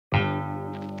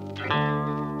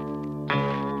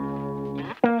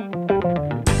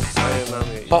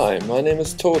Hi, my name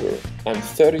is Todor. I'm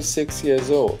 36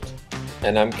 years old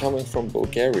and I'm coming from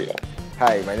Bulgaria.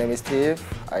 Hi, my name is Steve.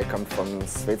 I come from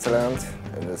Switzerland,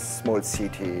 in a small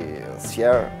city,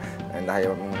 Sierre, and I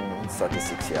am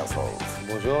 36 years old.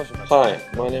 Hi,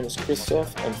 my name is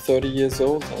Christoph. I'm 30 years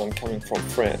old and I'm coming from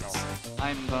France.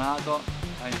 I'm Donato.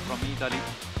 I'm from Italy.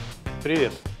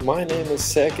 Привет. My name is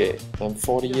Sergey. I'm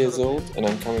 40 years old and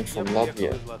I'm coming from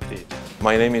Latvia.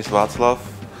 My name is Václav.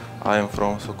 I am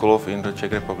from Sokolov in the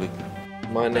Czech Republic.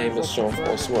 My name is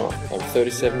Jean-François. I'm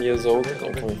 37 years old and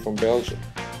I'm coming from Belgium.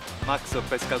 Max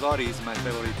Pescatori is my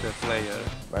favorite player.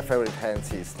 My favorite hand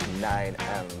is 9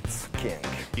 and King.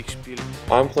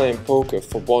 I'm playing poker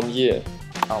for 1 year.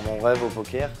 Alors mon rêve au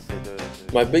poker, c'est de...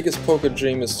 My biggest poker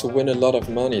dream is to win a lot of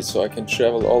money so I can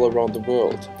travel all around the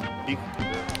world.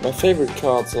 My favorite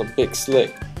cards are Big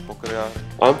Slick.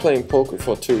 I'm playing poker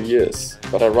for 2 years,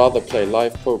 but I rather play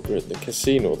live poker at the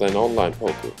casino than online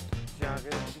poker.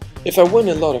 If I win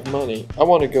a lot of money, I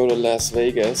want to go to Las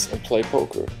Vegas and play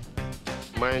poker.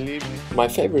 My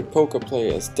favorite poker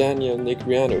player is Daniel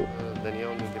Negreanu.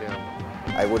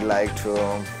 I would like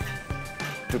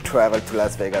to travel to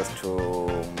Las Vegas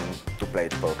to play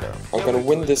poker. I'm gonna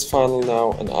win this final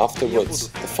now and afterwards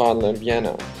the final in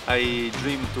Vienna. I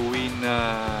dream to win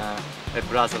a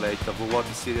bracelet of a World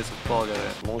Series of Poker.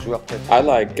 Mon joueur préféré. I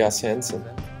like Gus Hansen.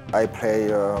 I play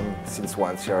since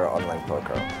 1 year online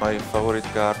poker. My favorite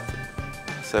card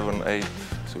 7-8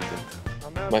 suited.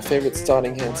 My favorite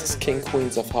starting hands is King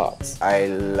Queens of Hearts. I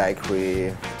like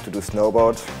to do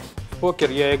snowboard. Покер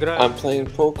я играю. I'm playing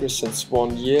poker since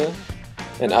 1 year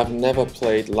and I've never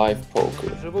played live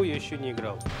poker. Живу я еще не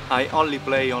играл. I only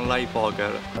play online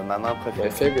poker. Ma main My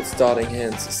préférée. favorite starting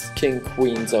hands is King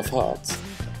Queens of Hearts.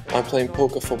 I'm playing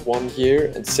poker for 1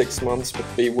 year and 6 months with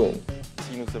B-Win.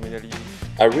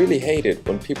 I really hate it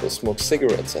when people smoke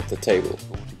cigarettes at the table.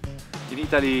 In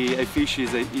Italy, a fish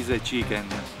is a chicken,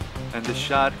 and the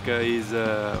shark is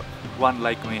one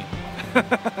like me.